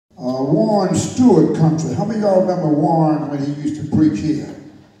Warren Stewart country. How many of y'all remember Warren when he used to preach here?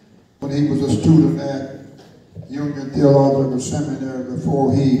 When he was a student at Union Theological Seminary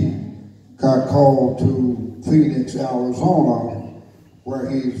before he got called to Phoenix, Arizona, where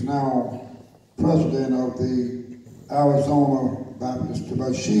he's now president of the Arizona Baptist Church.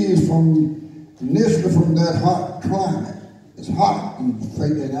 But she is initially from that hot climate. It's hot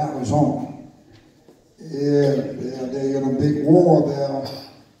in Arizona. Yeah, they're in a big war there,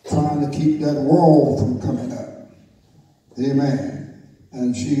 trying to keep that wall from coming up. Amen.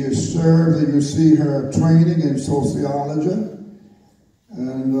 And she has served, and you see her training in sociology.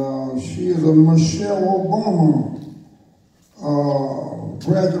 And she is a Michelle Obama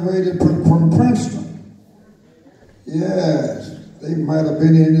graduated from Princeton. Yes, they might have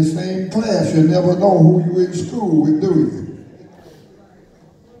been in the same class. You never know who you're in school with, do you?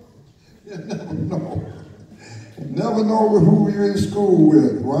 You never know. Never know who you're in school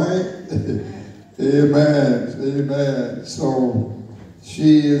with, right? Amen. Amen. So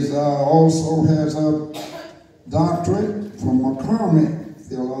she is also has a doctorate from McCormick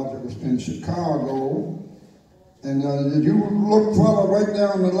Theological in Chicago. And you look further right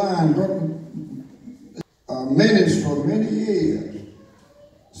down the line, minister for many years,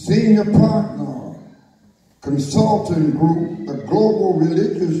 senior partner, consulting group, the global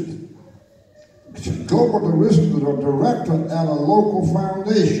director at a local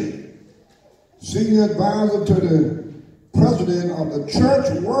foundation, senior advisor to the president of the Church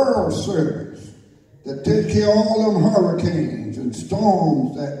World Service that takes care of all them hurricanes and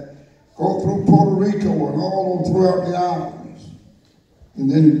storms that go through Puerto Rico and all throughout the islands. And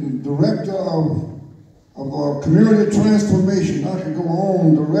then director of community transformation, I could go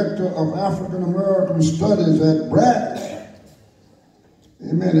on, director of African American Studies at Bradley.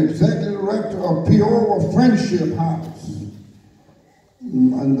 Amen. Executive director of Peoria Friendship House,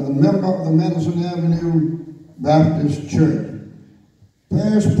 and a member of the Madison Avenue Baptist Church.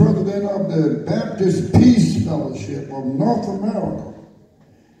 Past president of the Baptist Peace Fellowship of North America,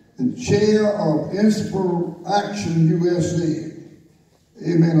 and chair of Inspire Action USA.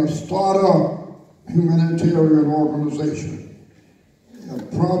 Amen. A startup humanitarian organization. A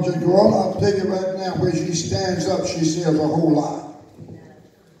project, well, I'll tell you right now, where she stands up, she says a whole lot.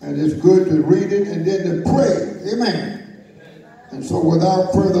 And it's good to read it and then to pray. Amen. And so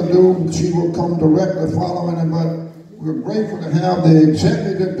without further ado, she will come directly following it. But we're grateful to have the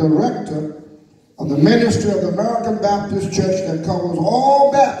executive director of the ministry of the American Baptist Church that covers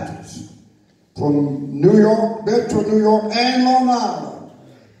all Baptists from New York, Metro New York, and Long Island.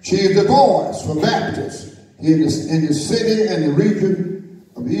 She is the voice for Baptists in the city and the region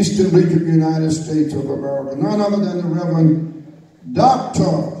of the Eastern region of the United States of America. None other than the Reverend Dr.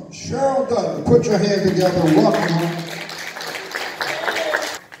 Cheryl Dudley. Put your hands together and welcome her.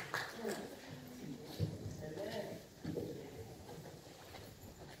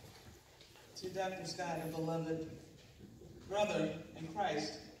 To Dr. Scott, a beloved brother in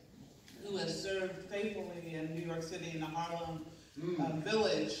Christ, who has served faithfully in New York City in the Harlem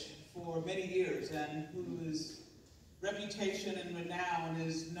Village for many years, and whose reputation and renown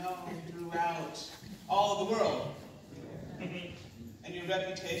is known throughout all of the world. And your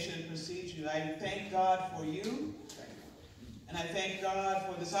reputation precedes you. I thank God for you, and I thank God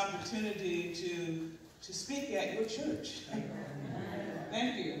for this opportunity to speak at your church.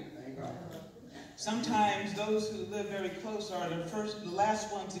 Thank you. Sometimes those who live very close are the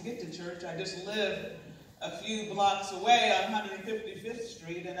last ones to get to church. I just live a few blocks away on 155th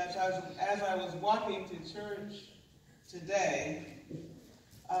Street, and as I was walking to church today,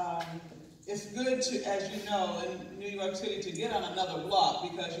 it's good to, as you know, in New York City, to get on another block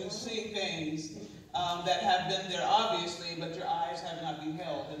because you see things that have been there obviously, but your eyes have not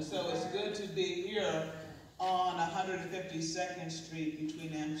beheld. And so it's good to be here on 152nd Street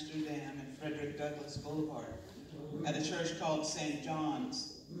between Amsterdam and Frederick Douglass Boulevard at a church called St.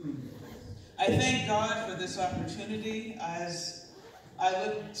 John's. I thank God for this opportunity. As I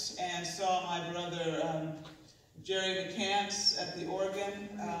looked and saw my brother Jerry McCants at the organ.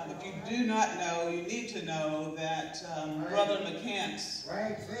 If you do not know, you need to know that Brother McCants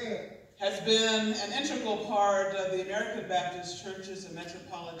has been an integral part of the American Baptist churches in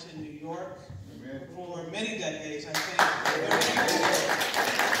metropolitan New York for many decades, I think.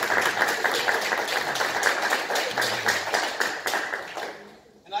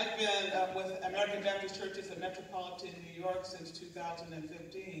 And I've been with American Baptist churches in metropolitan New York since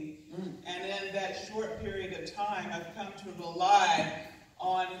 2015. And in that short period of time, I've come to rely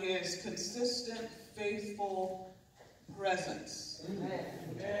on his consistent, faithful presence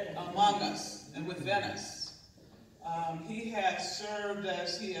among us and within us. He has served,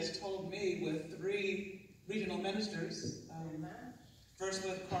 as he has told me, with 3 regional ministers. First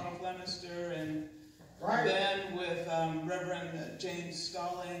with Carl Flemister, and then with Reverend James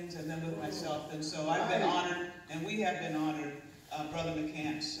Stallings, and then with myself. And so I've been honored, and we have been honored, Brother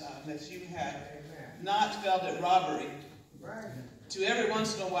McCants, that you have not felt it robbery to every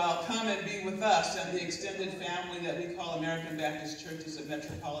once in a while come and be with us and the extended family that we call American Baptist Churches of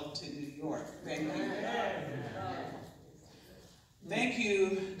Metropolitan New York. Thank you. Thank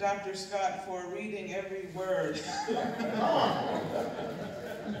you, Dr. Scott, for reading every word.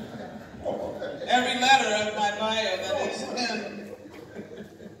 Every letter of my bio that is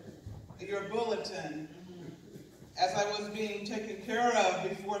in your bulletin. As I was being taken care of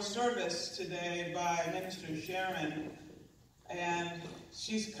before service today by Minister Sharon, and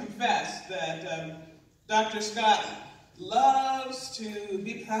she's confessed that Dr. Scott loves to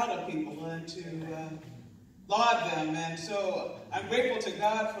be proud of people and to laud them, and so I'm grateful to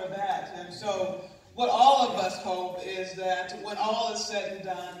God for that. And so what all of us hope is that when all is said and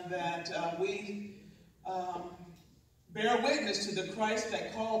done, that we bear witness to the Christ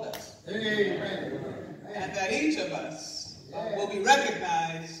that called us. Amen. And that each of us will be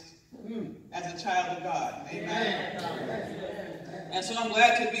recognized as a child of God. Amen. And so I'm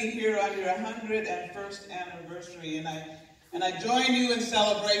glad to be here on your 101st anniversary, and I join you in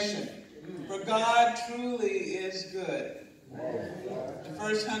celebration. For God truly is good. The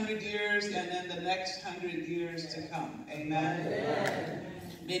first 100 years and then the next 100 years to come. Amen.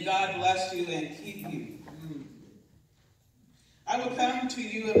 May God bless you and keep you. I will come to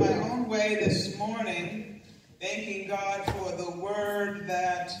you in my own way this morning, thanking God for the word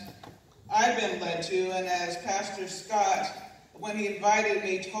that I've been led to. And as Pastor Scott, when he invited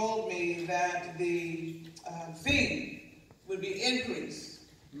me, told me that the theme would be increase.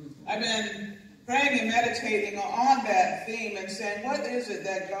 I've been praying and meditating on that theme and saying, what is it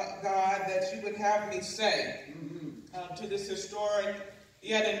that God, that you would have me say to this historic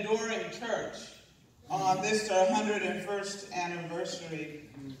yet enduring church on this our 101st anniversary?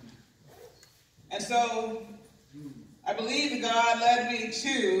 And so I believe God led me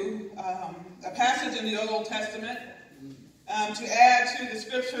to a passage in the Old Testament to add to the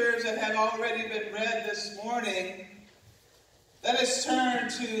scriptures that have already been read this morning. Let us turn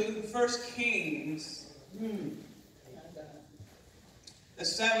to 1 Kings, the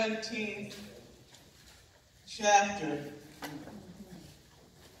 17th chapter.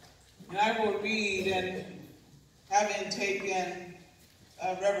 And I will read, and having taken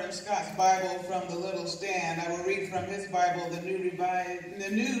Reverend Scott's Bible from the little stand, I will read from his Bible, the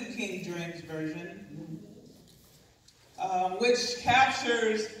New King James Version, which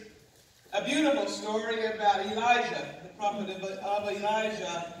captures a beautiful story about Elijah, the prophet of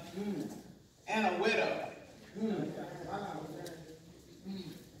Elijah, and a widow.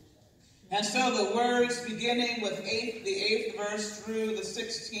 And so the words beginning with the 8th verse through the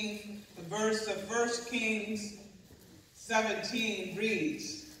 16th verse of 1 Kings 17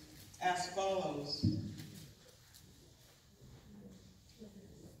 reads as follows.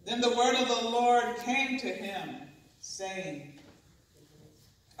 Then the word of the Lord came to him, saying,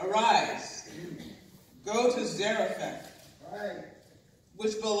 Arise, go to Zarephath,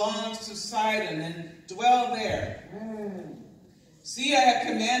 which belongs to Sidon, and dwell there. See, I have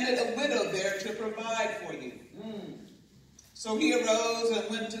commanded a widow there to provide for you. So he arose and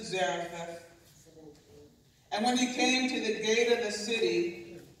went to Zarephath. And when he came to the gate of the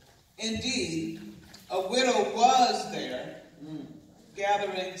city, indeed, a widow was there,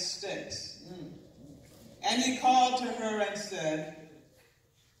 gathering sticks. And he called to her and said,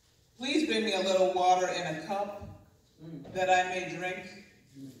 Please bring me a little water in a cup, that I may drink.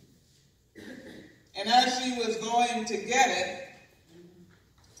 And as she was going to get it,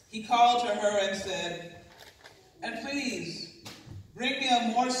 he called to her and said, And please, bring me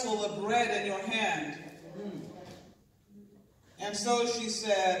a morsel of bread in your hand. And so she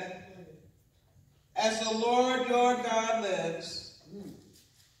said, As the Lord your God lives,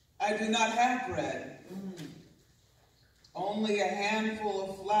 I do not have bread, only a handful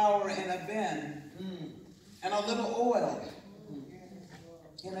of flour in a bin, and a little oil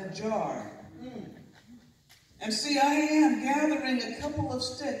in a jar. And see, I am gathering a couple of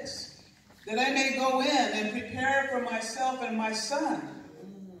sticks, that I may go in and prepare for myself and my son,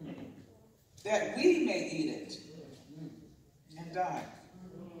 that we may eat it and die.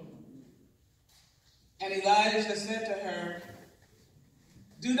 And Elijah said to her,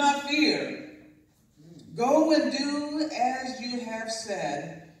 Do not fear. Go and do as you have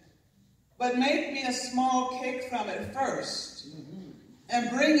said, but make me a small cake from it first, and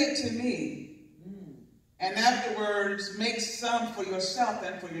bring it to me. and afterwards make some for yourself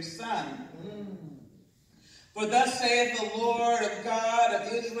and for your son. For thus saith the Lord of God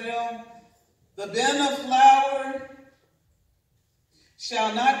of Israel, the bin of flour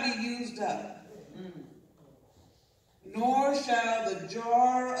shall not be used up, nor shall the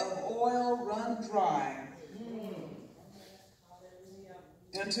jar of oil run dry,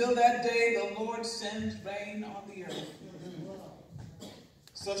 until that day the Lord sends rain on the earth.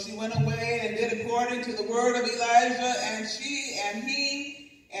 So she went away and did according to the word of Elijah, and she and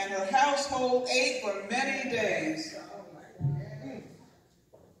he and her household ate for many days.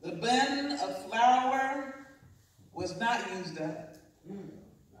 The bin of flour was not used up,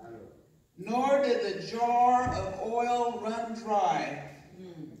 nor did the jar of oil run dry,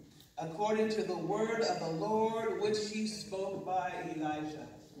 according to the word of the Lord which he spoke by Elijah.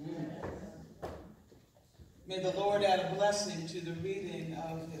 May the Lord add a blessing to the reading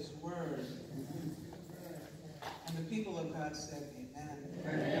of his word. And the people of God said, amen.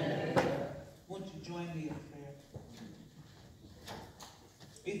 Amen. Won't you join me in prayer?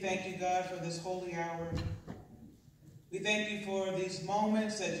 We thank you, God, for this holy hour. We thank you for these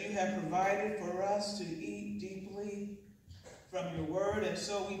moments that you have provided for us to eat deeply from your word. And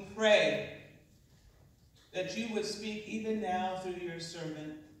so we pray that you would speak even now through your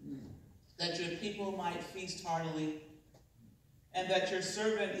servant, that your people might feast heartily, and that your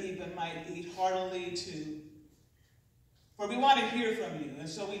servant even might eat heartily too. For we want to hear from you, and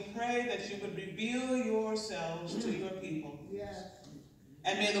so we pray that you would reveal yourselves to your people. Yes.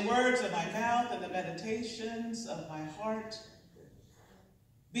 And may the words of my mouth and the meditations of my heart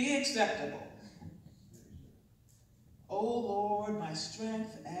be acceptable. O Lord, my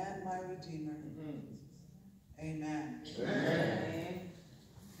strength and my Redeemer. Amen. Amen.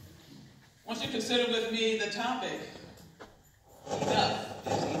 I want you to consider with me the topic, enough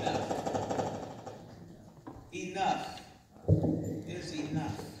is enough. Enough is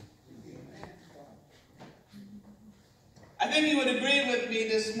enough. I think you would agree with me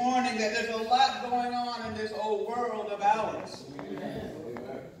this morning that there's a lot going on in this old world of ours.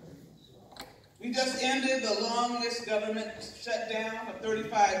 We just ended the longest government shutdown of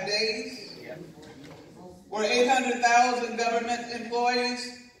 35 days, where 800,000 government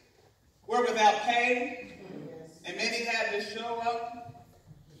employees were without pay, and many had to show up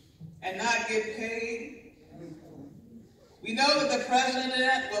and not get paid. We know that the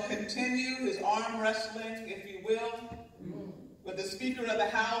president will continue his arm wrestling, if you will, with the Speaker of the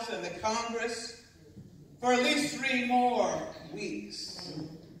House and the Congress for at least 3 more weeks.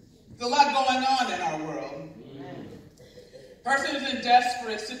 There's a lot going on in our world. Persons in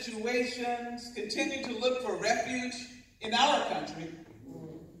desperate situations continue to look for refuge in our country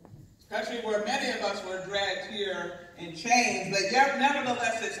where many of us were dragged here in chains, but yet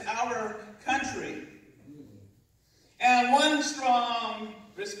nevertheless it's our country. And one strong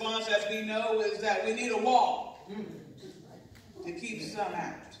response, as we know, is that we need a wall to keep some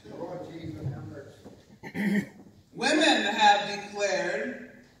out. Women have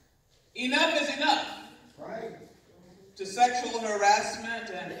declared enough is enough to sexual harassment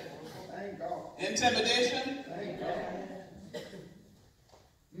and intimidation.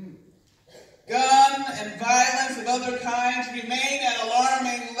 Gun and violence of other kinds remain at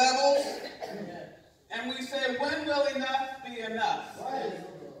alarming levels. And we say, when will enough be enough?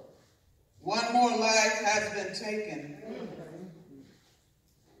 One more life has been taken.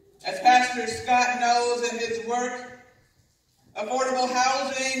 As Pastor Scott knows in his work, affordable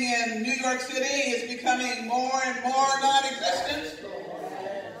housing in New York City is becoming more and more non-existent.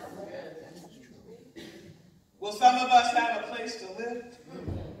 Will some of us have a place to live?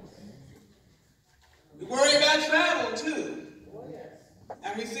 We worry about travel, too.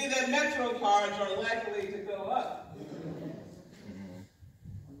 And we see that metro cards are likely to go up.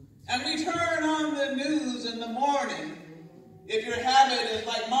 And we turn on the news in the morning, if your habit is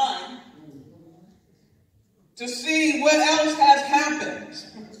like mine, to see what else has happened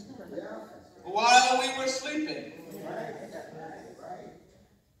while we were sleeping.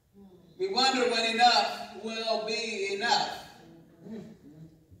 We wonder when enough will be enough.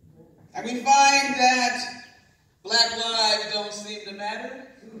 And we find that black lives don't seem to matter.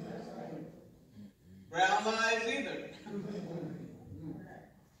 Brown lives either.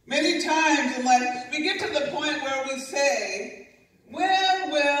 Many times in life, we get to the point where we say,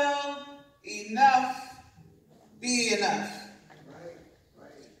 when will enough be enough?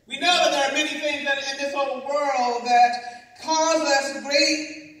 We know that there are many things that in this whole world that cause us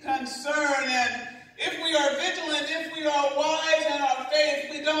great concern, and if we are vigilant, if we are wise in our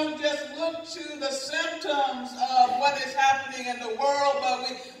faith, we don't just look to the symptoms of what is happening in the world, but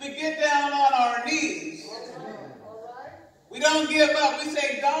we get down on our knees We don't give up. We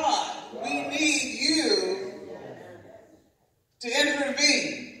say, God, we need you to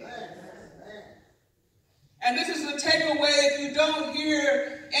intervene. And this is the takeaway if you don't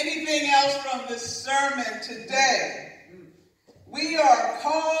hear anything else from this sermon today. We are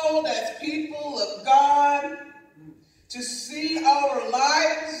called as people of God to see our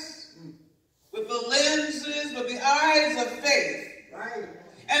lives with the lenses, with the eyes of faith. Right.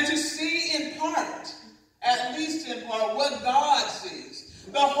 And to see in part, at least in part, what God sees.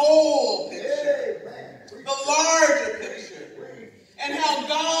 The whole picture. The larger picture. And how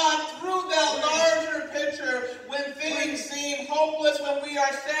God, through that larger picture, when things seem hopeless, when we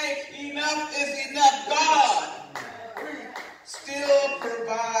are saying enough is enough, God still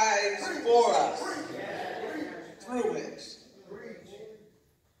provides for us through it.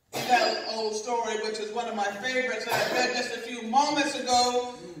 In that old story, which is one of my favorites that I read just a few moments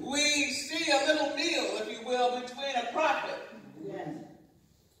ago, we see a little meal, if you will, between a prophet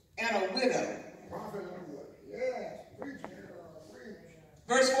and a widow.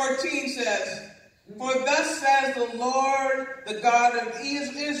 Verse 14 says, "For thus says the Lord, the God of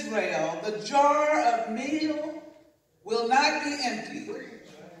Israel, the jar of meal will not be empty,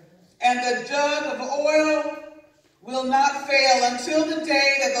 and the jug of oil will not fail until the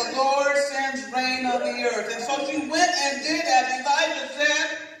day that the Lord sends rain on the earth." And so she went and did as Elijah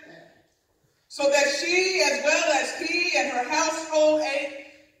said, so that she as well as he and her household ate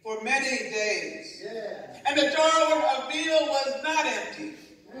for many days. And the jar of meal was not empty.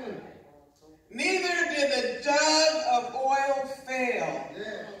 Neither did the jug of oil fail,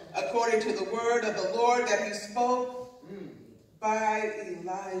 according to the word of the Lord that he spoke by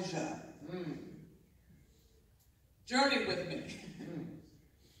Elijah. Journey with me,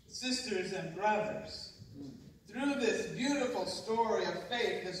 sisters and brothers, through this beautiful story of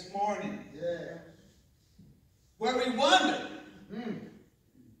faith this morning, where we wonder,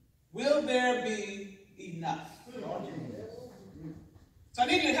 will there be enough? So I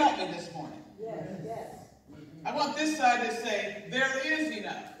need you to help me this morning. I want this side to say, there is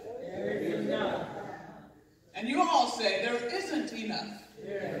enough. There is enough. And you all say, there isn't enough.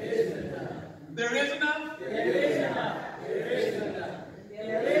 There is enough. There is enough? There is enough. There is enough.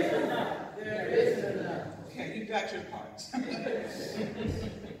 There is enough. There is enough. Okay, you got your parts.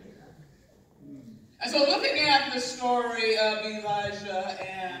 And so looking at the story of Elijah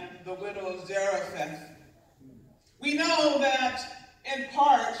and the widow of Zarephath, we know that in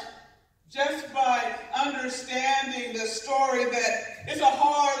part, just by understanding the story, that it's a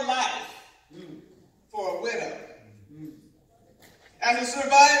hard life for a widow. As a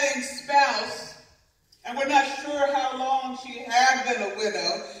surviving spouse, and we're not sure how long she had been a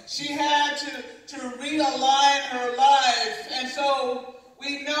widow, she had to realign her life. And so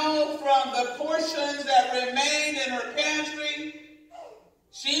we know from the portions that remained in her pantry,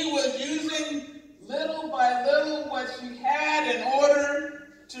 she was using little by little what she had in order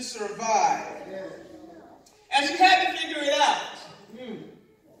to survive. And she had to figure it out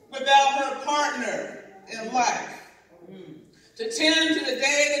without her partner in life. To tend to the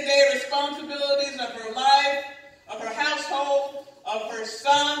day-to-day responsibilities of her life, of her household, of her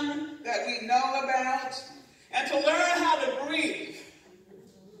son that we know about, and to learn how to breathe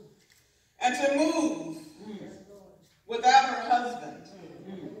and to move without her husband.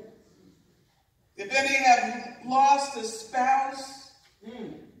 If any have lost a spouse,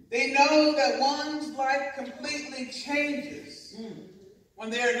 they know that one's life completely changes when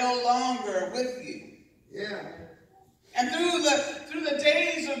they are no longer with you. And through the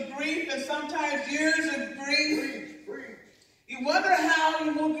days of grief and sometimes years of grief, you wonder how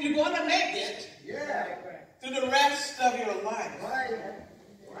you're going to make it through the rest of your life.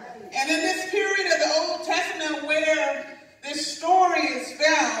 And in this period of the Old Testament where this story is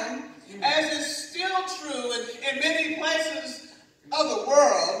found, as is still true in many places of the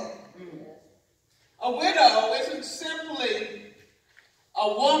world, a widow isn't simply a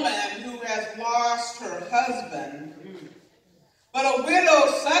woman who has lost her husband, but a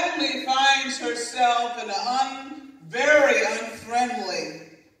widow suddenly finds herself in a very unfriendly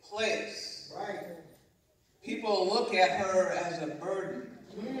place. People look at her as a burden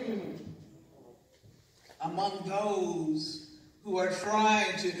among those who are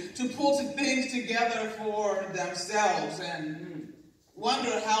trying to pull things together for themselves and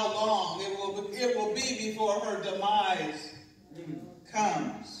wonder how long it will be before her demise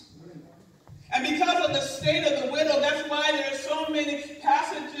comes. And because of the state of the widow, that's why there are so many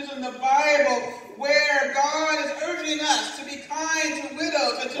passages in the Bible where God is urging us to be kind to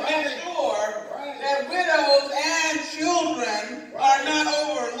widows and to make sure that widows and children are not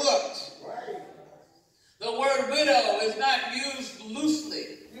overlooked. The word widow is not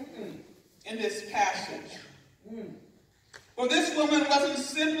in this passage. For this woman wasn't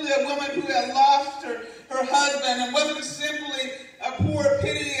simply a woman who had lost her husband, and wasn't simply a poor,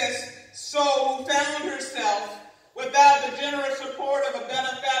 piteous soul who found herself without the generous support of a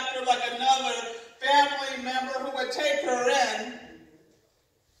benefactor like another family member who would take her in.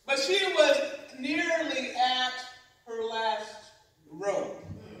 But she was nearly at her last rope.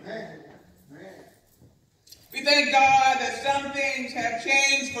 We thank God that some things have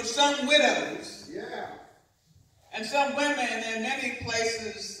changed for some widows. Yeah. And some women in many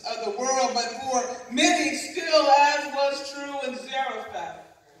places of the world, but for many still, as was true in Zarephath,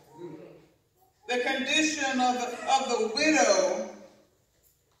 the condition of the widow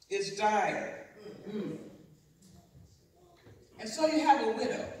is dire. And so you have a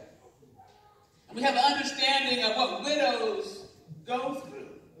widow. And we have an understanding of what widows go through.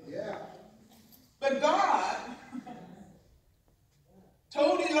 Yeah. But God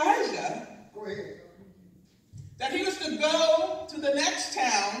told Elijah, Go ahead. that he was to go to the next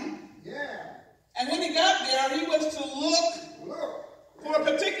town. Yeah. And when he got there, he was to look for a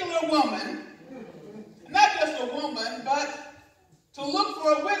particular woman. Not just a woman, but to look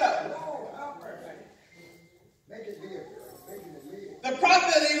for a widow. Make it live, girl. Make it live. The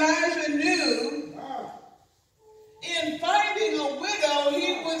prophet Elijah knew in finding a widow,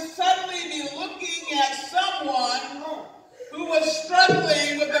 he would suddenly be looking at someone who was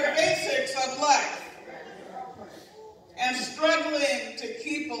struggling with the basics of life and struggling to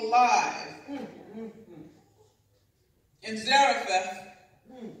keep alive. In Zarephath,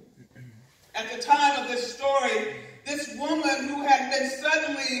 at the time of this story, this woman who had been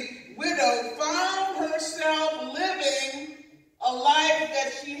suddenly widowed found herself living a life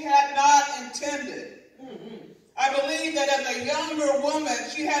that she had not intended. I believe that as a younger woman,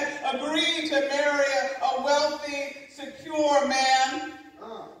 she had agreed to marry a wealthy, secure man,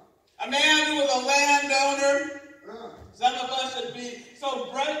 a man who was a landowner. Some of us should be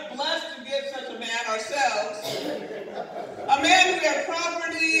so blessed to get such a man ourselves. A man who had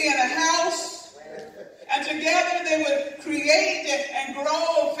property and a house, and together they would create and grow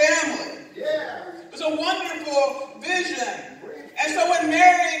a family. It was a wonderful vision. And so in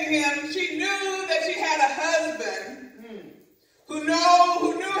marrying him, she knew that she had a husband who knew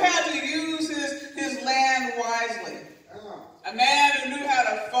how to use his land wisely. A man who knew how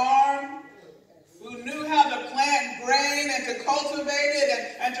to farm, who knew how to plant grain and to cultivate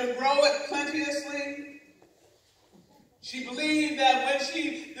it and to grow it plenteously. She believed that when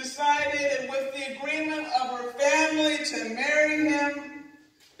she decided, and with the agreement of her family, to marry him,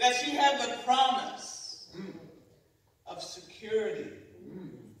 that she had the promise of security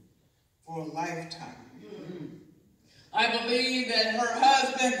for a lifetime. I believe that her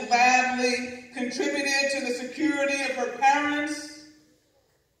husband gladly contributed to the security of her parents.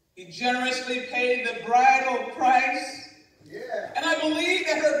 He generously paid the bridal price. And I believe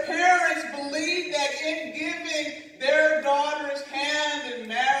that her parents believed that in giving their daughter's hand in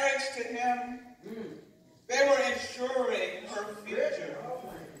marriage to him, they were ensuring her future.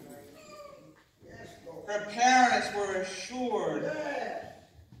 Her parents were assured that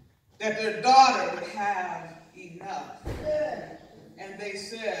their daughter would have enough. And they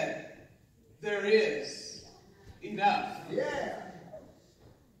said, there is enough.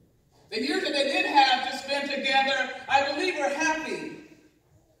 The years that they did have to spend together, I believe, were happy.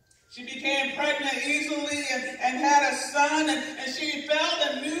 She became pregnant easily and had a son, and she felt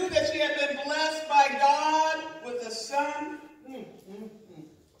and knew that she had been blessed by God with a son.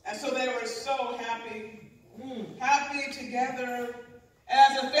 And so they were so happy together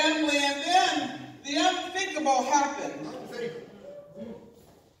as a family. And then the unthinkable happened.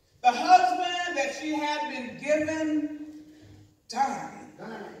 The husband that she had been given died.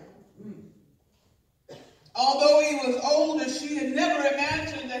 Although he was older, she had never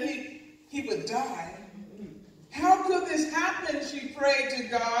imagined that he would die. How could this happen, she prayed to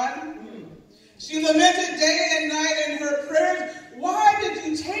God. She lamented day and night in her prayers. Why did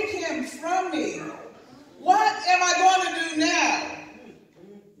you take him from me? What am I going to do now?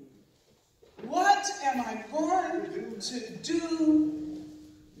 What am I going to do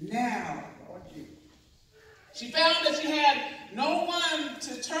now? She found that she had no one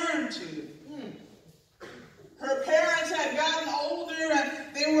to turn to. Her parents had gotten older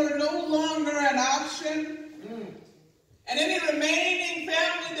and they were no longer an option. And any remaining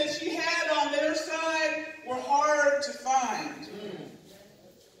family that she had on their side were hard to find.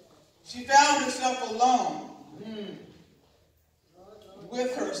 She found herself alone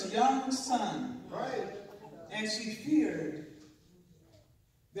with her young son. And she feared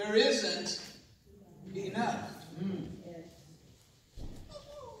there isn't enough.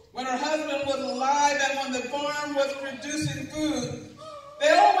 When her her husband was alive and when the farm was producing food, they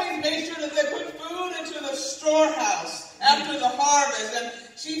always made sure that they put food into the storehouse after the harvest. And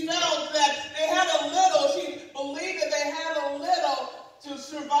she felt that they had a little, she believed that they had a little to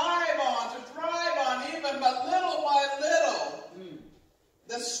survive on, to thrive on even, but little by little,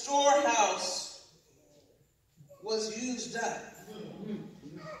 the storehouse was used up.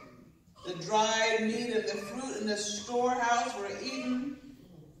 The dried meat and the fruit in the storehouse were eaten.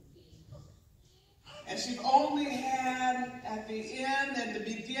 And she only had, at the end and the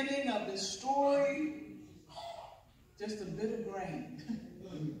beginning of the story, just a bit of grain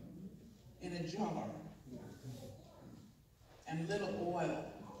in a jar and little oil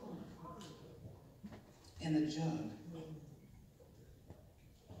in a jug.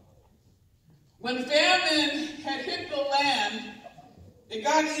 When famine had hit the land, it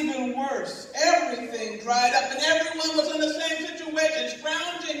got even worse. Everything dried up and everyone was in the same situation,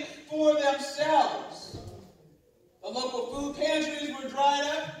 scrounging for themselves. The local food pantries were dried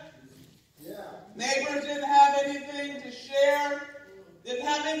up. Yeah. Neighbors didn't have anything to share, didn't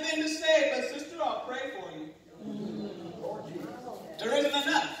have anything to say, but sister, I'll pray for you. There isn't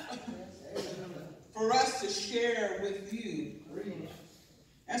enough for us to share with you.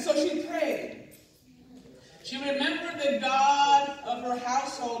 And so she prayed. She remembered the God of her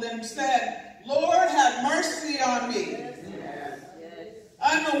household and said, Lord, have mercy on me.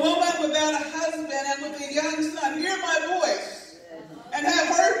 I'm a woman without a husband and with a young son. Hear my voice and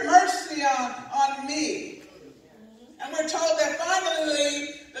have mercy on me. And we're told that finally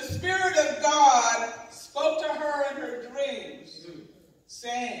the Spirit of God spoke to her in her dreams,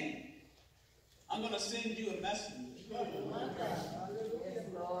 saying, I'm going to send you a messenger.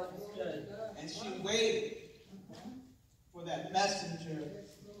 And she waited for that messenger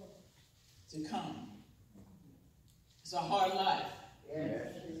to come. It's a hard life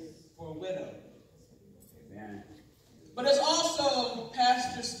for a widow. Amen. But it's also,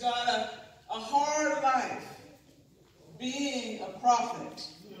 Pastor Scott, a hard life being a prophet.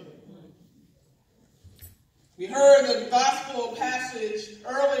 We heard the gospel passage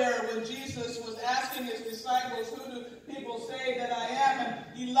earlier when Jesus was asking his disciples, who do people say that I am?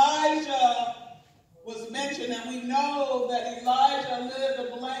 And Elijah was mentioned, and we know that Elijah lived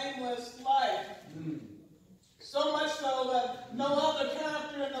a blameless life. So much so that no other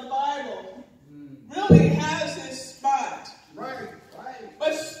character in the Bible really has his spot. Right. But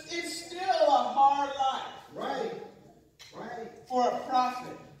it's still a hard life. Right. For a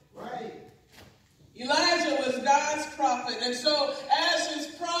prophet. Right. Elijah was God's prophet, and so as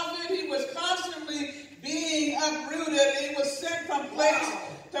his prophet, he was constantly being uprooted. He was sent from place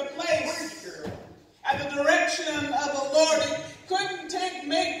to place at the direction of the Lord. He couldn't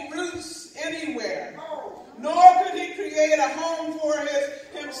make roots anywhere, nor could he create a home for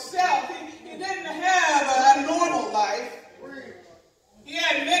himself. He didn't have a normal life. He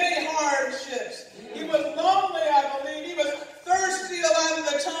had many hardships. He was lonely, I believe. He was thirsty a lot of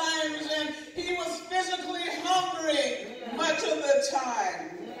the times, and he was physically hungry much of the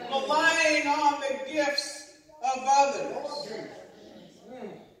time, relying on the gifts of others.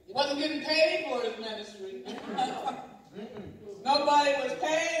 He wasn't getting paid for his ministry. Nobody was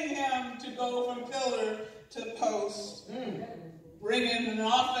paying him to go from pillar to post, bringing an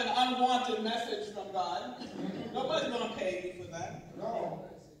often unwanted message from God. Nobody's going to pay you for that. No.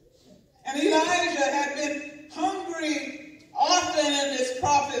 And Elijah had been hungry often in his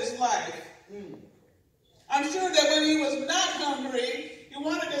prophet's life. I'm sure that when he was not hungry, he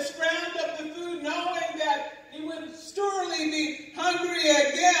wanted to scrounge up the food knowing that he would surely be hungry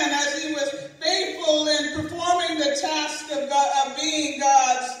again as he was faithful in performing the task of being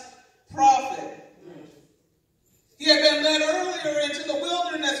God's prophet. He had been led earlier into the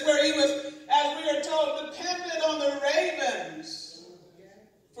wilderness where he was, as we are told, dependent on the ravens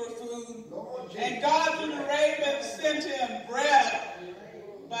for food. And God through the ravens sent him bread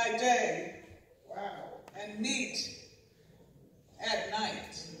by day and meat at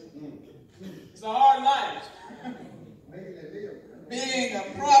night. It's a hard life being a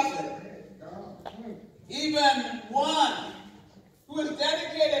prophet. Even one who has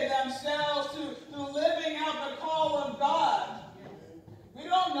dedicated themselves to living out the call of God. We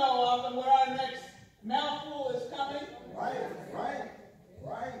don't know often where our next mouthful is coming. Right.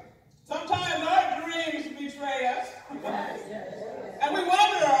 Sometimes our dreams betray us. And we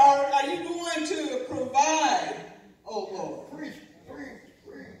wonder, are you going to provide, oh Lord?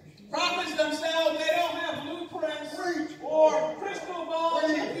 Prophets themselves, they don't have blueprints or crystal balls,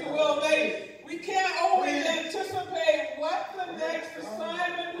 if you will. We can't always anticipate what the next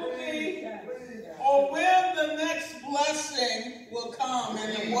assignment will be or when the next blessing will come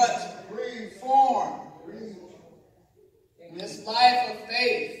and in what what form. This life of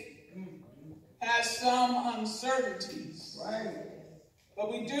faith has some uncertainties.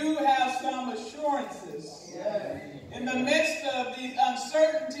 But we do have some assurances in the midst of these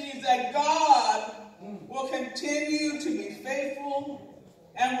uncertainties that God will continue to be faithful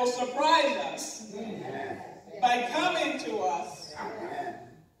and will surprise us by coming to us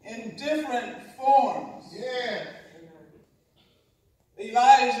in different forms.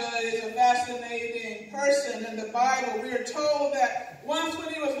 Elijah is a fascinating person in the Bible. We are told that once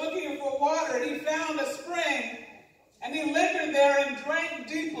when he was looking for water, he found a spring, and he lingered there and drank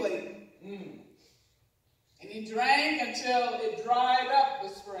deeply. And he drank until it dried up the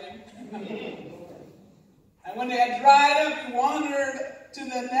spring. And when it had dried up, he wandered to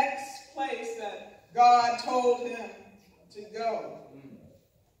the next place that God told him to go.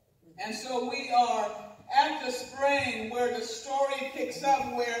 And so we are at the spring where the story picks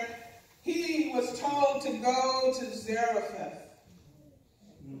up, where he was told to go to Zarephath.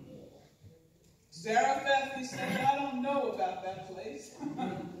 Zarephath, he said, I don't know about that place.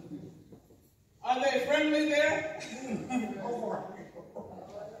 Are they friendly there?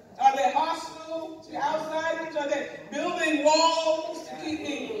 Are they hostile to outsiders? Are they building walls to keep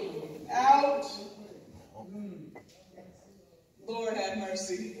me out? Lord have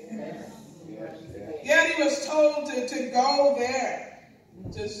mercy. Yet he was told to go there,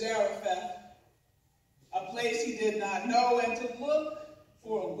 to Zarephath, a place he did not know, and to look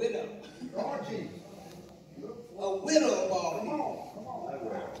for a widow. A widow of all people.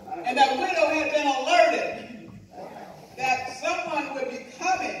 And that widow had been alerted that someone would be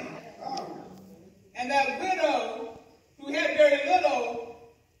coming. And that widow, who had very little,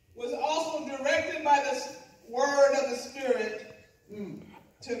 was also directed by the word of the Spirit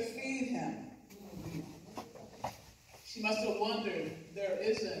to feed him. She must have wondered, there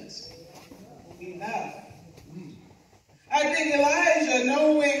isn't enough. I think Elijah,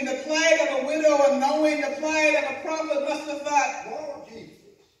 knowing the plight of a widow and knowing the plight of a prophet, must have thought,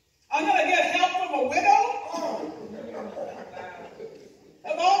 I'm going to get help from a widow?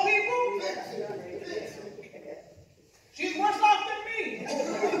 Of all people? She's worse off than me.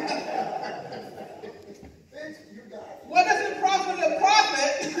 What does it profit a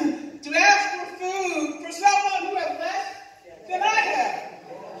prophet to ask for food for someone who has less than I have?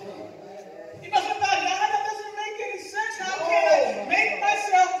 He must have thought, God, that doesn't make any sense. How can I make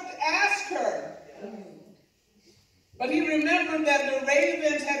myself ask her? But he remembered that the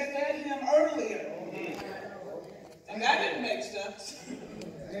ravens had fed him earlier. And that didn't make sense.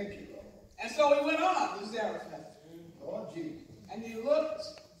 And so he went on to Zarephath. And he looked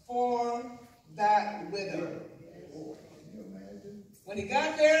for that widow. When he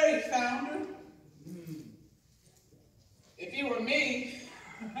got there, he found her. If he were me,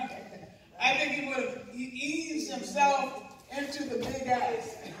 I think he would have eased himself into the big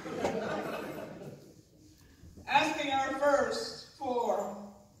ass. Asking her first for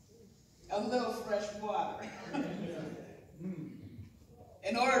a little fresh water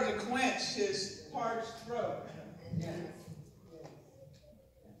in order to quench his parched throat.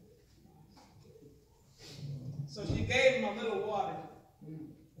 So she gave him a little water.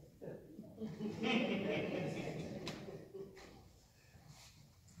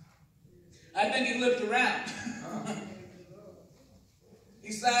 I think he looked around.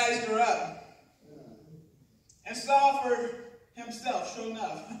 He sized her up and saw for himself, sure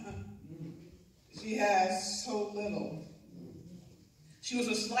enough, she has so little. She was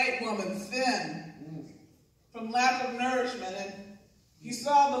a slight woman, thin, from lack of nourishment, and he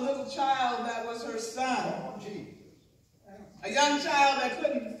saw the little child that was her son. A young child that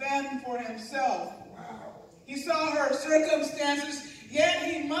couldn't fend for himself. He saw her circumstances, yet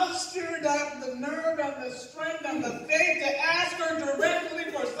he mustered up the nerve and the strength and the faith to ask her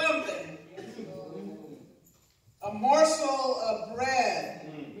directly for something. A morsel of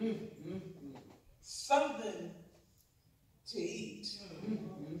bread. Something to eat.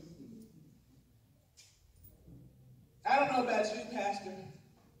 I don't know about you, Pastor,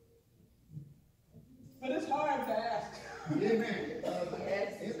 but it's hard to ask. Amen.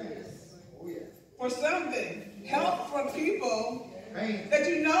 For something. Help from people that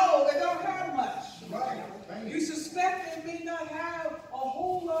you know they don't have much. You suspect they may not have a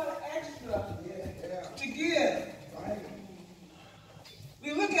whole lot of extra to give.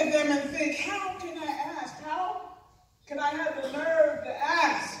 We look at them and think, how can I ask? How can I have the nerve to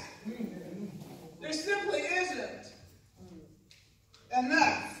ask? There simply isn't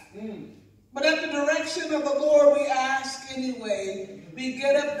enough. But at the direction of the Lord, we ask anyway. We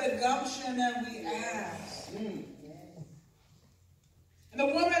get up the gumption and we ask. And the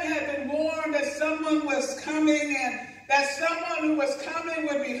woman someone was coming and that someone who was coming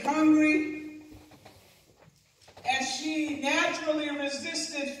would be hungry, and she naturally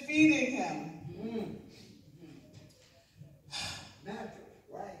resisted feeding him.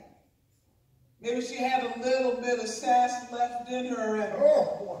 Maybe she had a little bit of sass left in her, and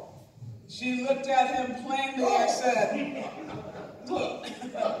she looked at him plainly and said, look,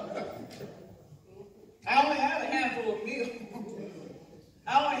 I only have a handful of meal.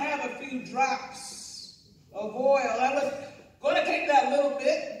 I only have a few drops of oil. I was going to take that little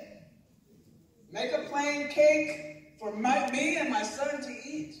bit, make a plain cake for me and my son to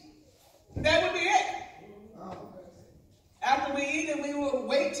eat. And that would be it. After we eat it, we will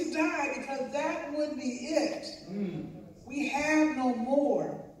wait to die because that would be it. We have no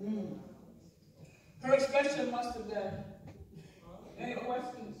more. Her expression must have been, any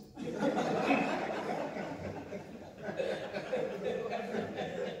questions?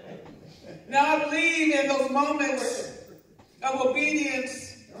 Now I believe in those moments of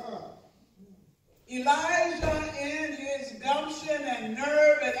obedience, Elijah, in his gumption and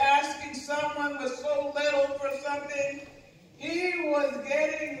nerve at asking someone with so little for something, he was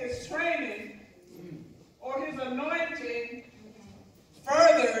getting his training or his anointing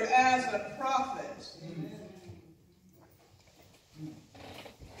furthered as a prophet.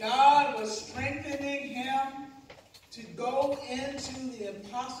 God was strengthening him to go into the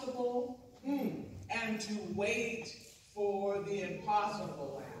impossible and to wait for the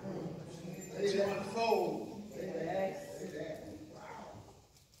impossible to unfold.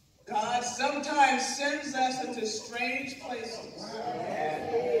 God sometimes sends us into strange places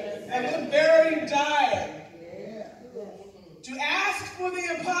that look very dire to ask for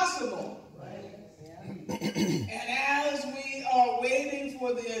the impossible. And as we are waiting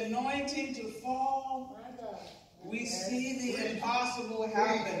for the anointing to fall, we see the impossible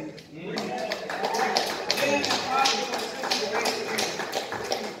happen.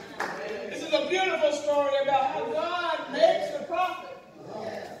 This is a beautiful story about how God makes a prophet.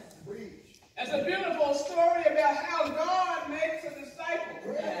 It's a beautiful story about how God makes a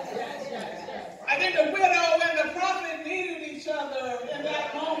disciple. I think the widow and the prophet needed each other in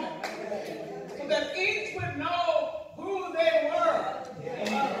that moment, so that each would know who they were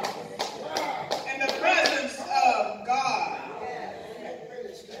in the presence of God.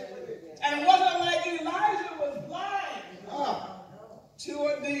 And it wasn't like Elijah was blind to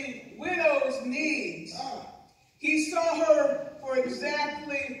the widow's needs. He saw her for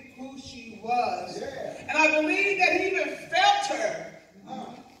exactly who she was. And I believe that he even felt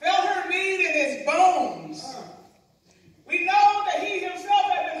her need in his bones. We know that he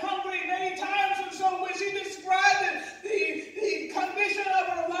himself had been hungry many times, and so when she described the condition of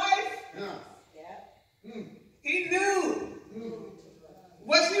her life, he knew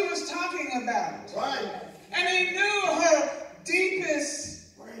what she was talking about. And he knew her deepest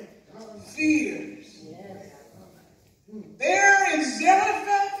fears. There in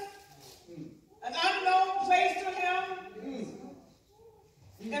Zarephath, an unknown place to him,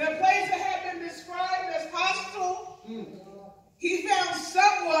 in a place that had been described as hostile, he found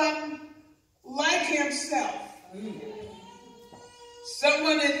someone like himself.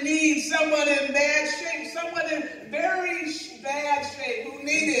 Someone in need, someone in bad shape, someone in very bad shape who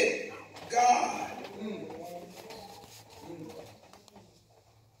needed God.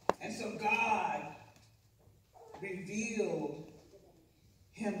 And so God revealed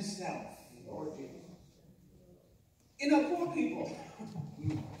himself. You know, poor people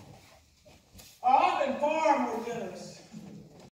are often far more generous